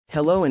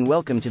Hello and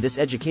welcome to this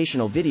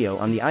educational video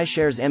on the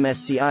iShares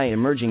MSCI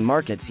Emerging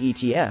Markets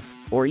ETF,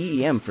 or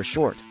EEM for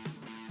short.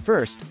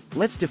 First,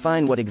 let's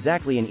define what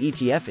exactly an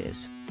ETF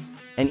is.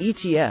 An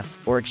ETF,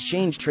 or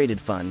exchange-traded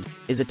fund,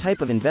 is a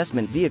type of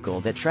investment vehicle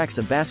that tracks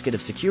a basket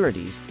of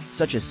securities,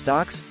 such as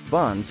stocks,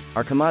 bonds,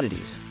 or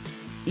commodities.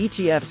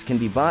 ETFs can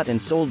be bought and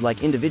sold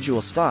like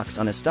individual stocks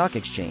on a stock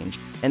exchange,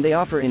 and they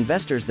offer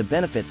investors the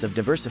benefits of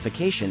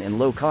diversification and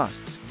low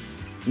costs.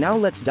 Now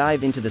let's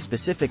dive into the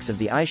specifics of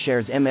the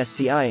iShares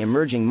MSCI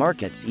Emerging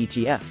Markets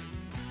ETF.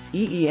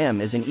 EEM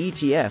is an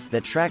ETF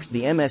that tracks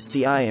the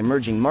MSCI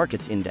Emerging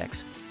Markets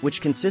Index, which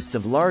consists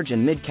of large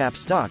and mid-cap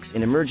stocks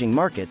in emerging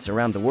markets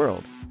around the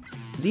world.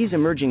 These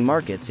emerging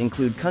markets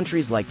include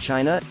countries like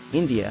China,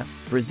 India,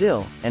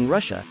 Brazil, and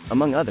Russia,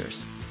 among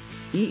others.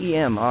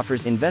 EEM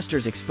offers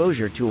investors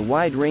exposure to a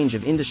wide range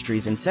of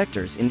industries and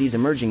sectors in these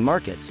emerging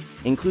markets,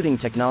 including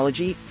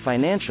technology,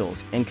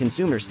 financials, and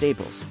consumer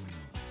staples.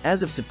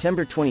 As of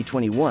September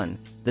 2021,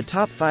 the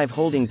top 5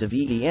 holdings of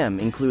EEM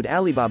include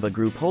Alibaba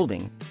Group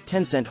Holding,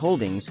 Tencent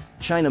Holdings,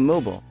 China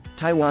Mobile,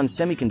 Taiwan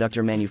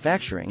Semiconductor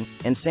Manufacturing,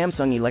 and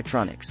Samsung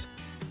Electronics.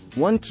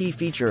 One key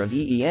feature of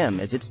EEM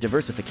is its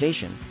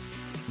diversification.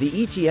 The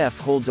ETF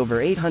holds over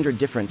 800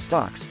 different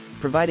stocks,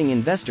 providing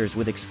investors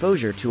with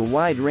exposure to a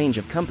wide range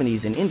of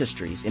companies and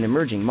industries in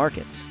emerging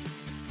markets.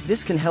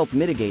 This can help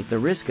mitigate the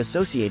risk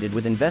associated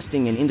with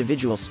investing in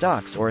individual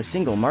stocks or a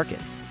single market.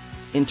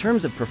 In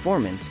terms of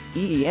performance,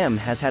 EEM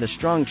has had a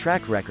strong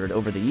track record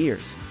over the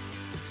years.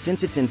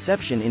 Since its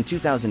inception in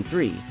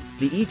 2003,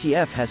 the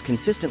ETF has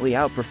consistently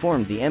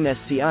outperformed the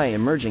MSCI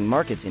Emerging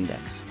Markets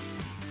Index.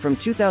 From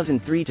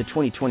 2003 to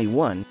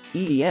 2021,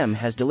 EEM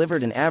has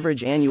delivered an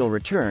average annual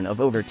return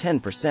of over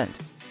 10%.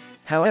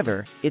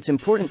 However, it's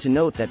important to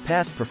note that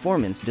past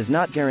performance does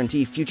not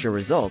guarantee future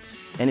results,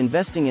 and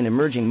investing in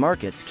emerging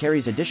markets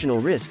carries additional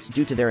risks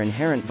due to their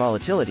inherent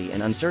volatility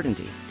and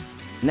uncertainty.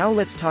 Now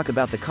let's talk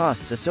about the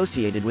costs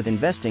associated with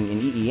investing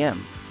in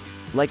EEM.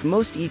 Like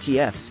most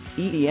ETFs,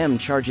 EEM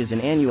charges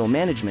an annual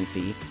management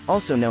fee,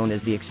 also known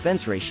as the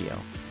expense ratio.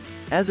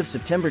 As of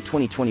September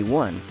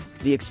 2021,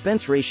 the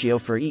expense ratio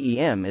for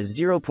EEM is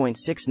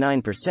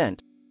 0.69%,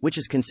 which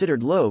is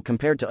considered low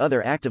compared to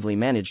other actively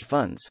managed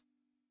funds.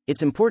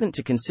 It's important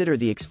to consider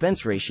the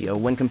expense ratio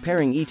when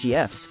comparing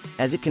ETFs,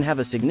 as it can have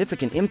a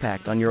significant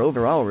impact on your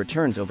overall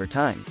returns over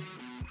time.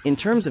 In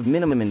terms of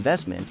minimum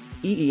investment,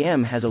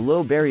 EEM has a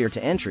low barrier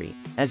to entry,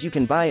 as you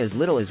can buy as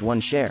little as one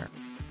share.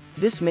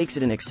 This makes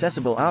it an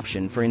accessible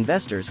option for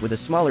investors with a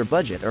smaller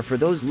budget or for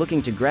those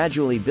looking to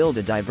gradually build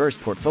a diverse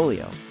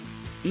portfolio.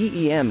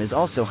 EEM is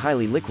also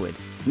highly liquid,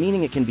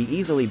 meaning it can be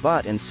easily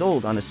bought and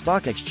sold on a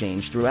stock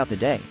exchange throughout the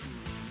day.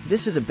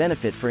 This is a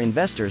benefit for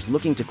investors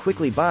looking to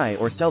quickly buy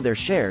or sell their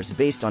shares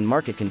based on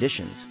market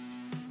conditions.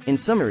 In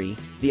summary,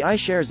 the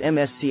iShares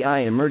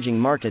MSCI Emerging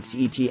Markets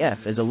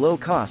ETF is a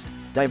low-cost,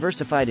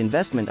 diversified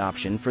investment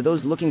option for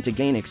those looking to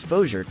gain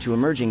exposure to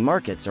emerging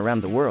markets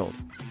around the world.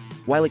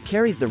 While it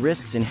carries the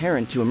risks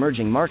inherent to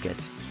emerging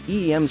markets,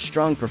 EEM's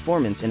strong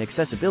performance and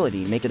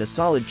accessibility make it a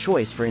solid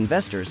choice for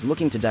investors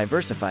looking to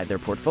diversify their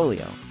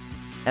portfolio.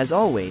 As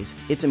always,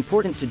 it's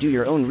important to do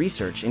your own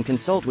research and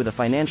consult with a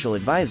financial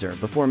advisor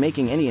before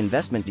making any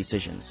investment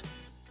decisions.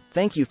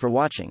 Thank you for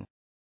watching.